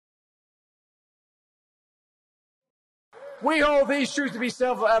We hold these truths to be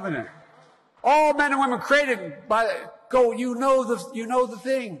self-evident. All men and women created by go. You know the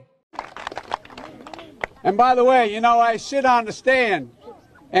thing. And by the way, you know, I sit on the stand,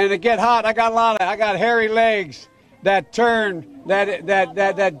 and it get hot. I got hairy legs that turn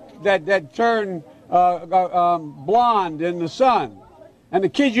blonde in the sun. And the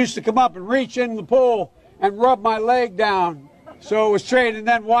kids used to come up and reach in the pool and rub my leg down so it was straight, and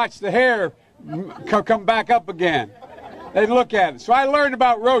then watch the hair come back up again. They'd look at it. So I learned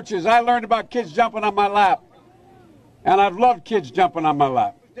about roaches. I learned about kids jumping on my lap. And I've loved kids jumping on my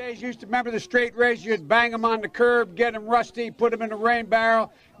lap. Days you used to remember the straight race. You'd bang them on the curb, get them rusty, put them in a rain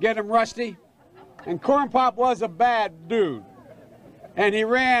barrel, get them rusty. And Corn Pop was a bad dude. And he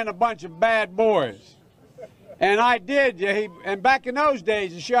ran a bunch of bad boys. And I did. And back in those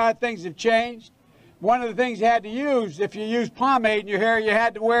days, to show how things have changed, one of the things you had to use, if you used pomade in your hair, you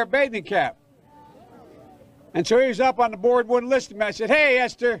had to wear a bathing cap. And so he was up on the board, wouldn't listen to me. I said, hey,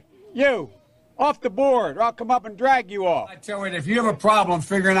 Esther, you, off the board, or I'll come up and drag you off. I tell you, if you have a problem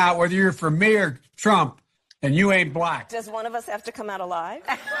figuring out whether you're for me or Trump, then you ain't black. Does one of us have to come out alive?